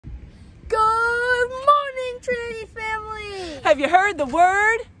Trinity family! Have you heard the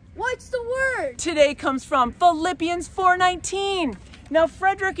word? What's the word? Today comes from Philippians 4:19. Now,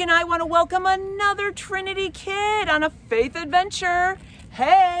 Frederick and I want to welcome another Trinity kid on a faith adventure.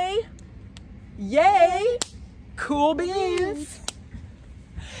 Hey! Yay! Cool beans!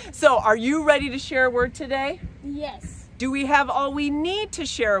 So, are you ready to share a word today? Yes. Do we have all we need to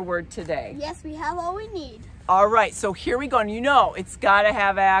share a word today? Yes, we have all we need. All right, so here we go. And you know, it's got to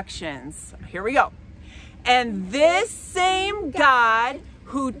have actions. Here we go. And this same God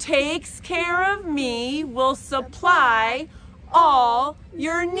who takes care of me will supply all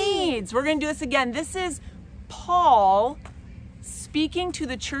your needs. We're going to do this again. This is Paul speaking to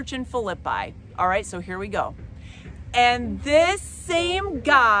the church in Philippi. All right, so here we go. And this same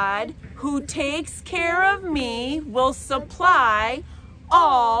God who takes care of me will supply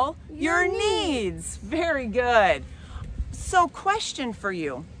all your needs. Very good. So, question for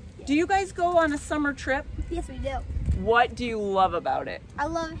you. Do you guys go on a summer trip? Yes, we do. What do you love about it? I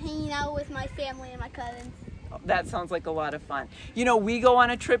love hanging out with my family and my cousins. That sounds like a lot of fun. You know, we go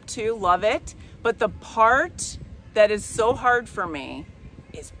on a trip too, love it. But the part that is so hard for me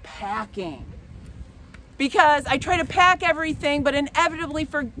is packing. Because I try to pack everything, but inevitably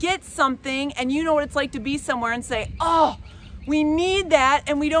forget something. And you know what it's like to be somewhere and say, oh, we need that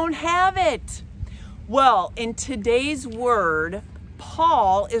and we don't have it. Well, in today's word,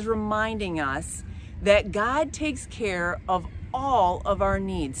 Paul is reminding us that God takes care of all of our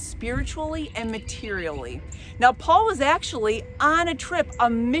needs, spiritually and materially. Now, Paul was actually on a trip, a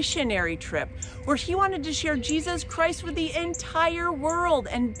missionary trip, where he wanted to share Jesus Christ with the entire world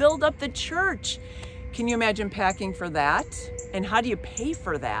and build up the church. Can you imagine packing for that? And how do you pay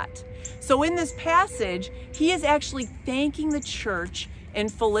for that? So in this passage, he is actually thanking the church in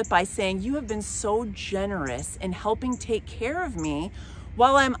Philippi, saying, you have been so generous in helping take care of me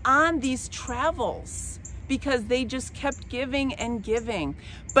while I'm on these travels, because they just kept giving and giving.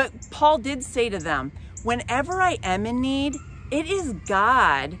 But Paul did say to them, whenever I am in need, it is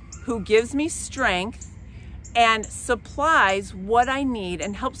God who gives me strength and supplies what I need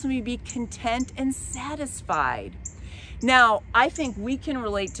and helps me be content and satisfied. Now, I think we can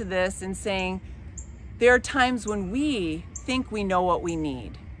relate to this in saying there are times when we think we know what we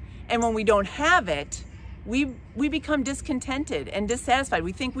need. And when we don't have it, we become discontented and dissatisfied.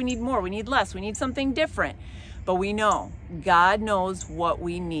 We think we need more, we need less, we need something different. But we know God knows what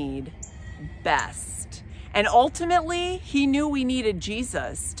we need best. And ultimately, he knew we needed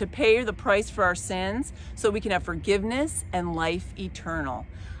Jesus to pay the price for our sins so we can have forgiveness and life eternal.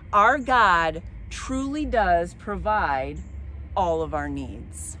 Our God truly does provide all of our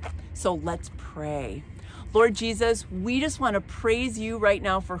needs. So let's pray. Lord Jesus, we just want to praise you right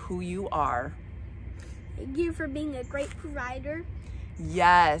now for who you are. Thank you for being a great provider.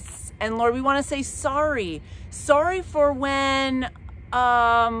 Yes. And Lord, we want to say sorry. Sorry for when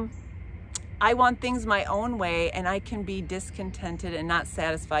I want things my own way and I can be discontented and not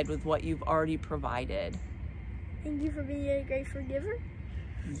satisfied with what you've already provided. Thank you for being a great forgiver.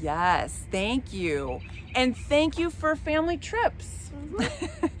 Yes, thank you. And thank you for family trips.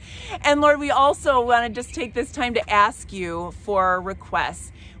 And Lord, we also want to just take this time to ask you for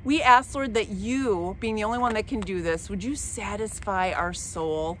requests. We ask, Lord, that you, being the only one that can do this, would you satisfy our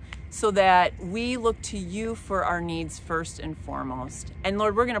soul so that we look to you for our needs first and foremost. And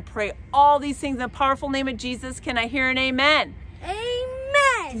Lord, we're going to pray all these things in the powerful name of Jesus. Can I hear an amen?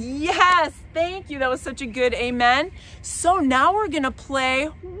 Amen. Yes, thank you. That was such a good amen. So now we're going to play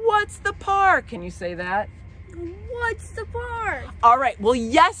What's the Park? Can you say that? What's the park? All right. Well,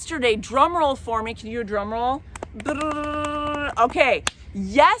 yesterday, drum roll for me. Can you do a drum roll? Okay.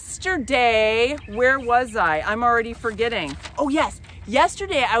 Yesterday, where was I? I'm already forgetting. Oh, yes.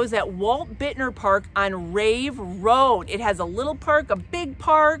 Yesterday, I was at Walt Bittner Park on Rave Road. It has a little park, a big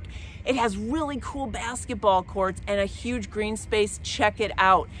park. It has really cool basketball courts and a huge green space. Check it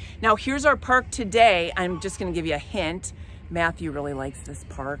out. Now, here's our park today. I'm just going to give you a hint. Matthew really likes this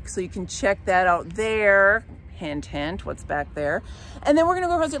park, so you can check that out there. Hint, hint, what's back there. And then we're going to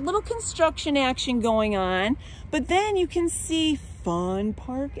go across a little construction action going on, but then you can see fun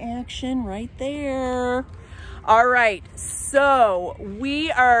park action right there. All right, so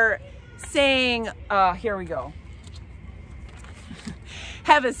we are saying, here we go.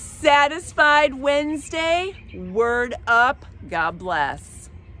 Have a satisfied Wednesday. Word up. God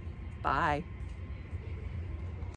bless. Bye.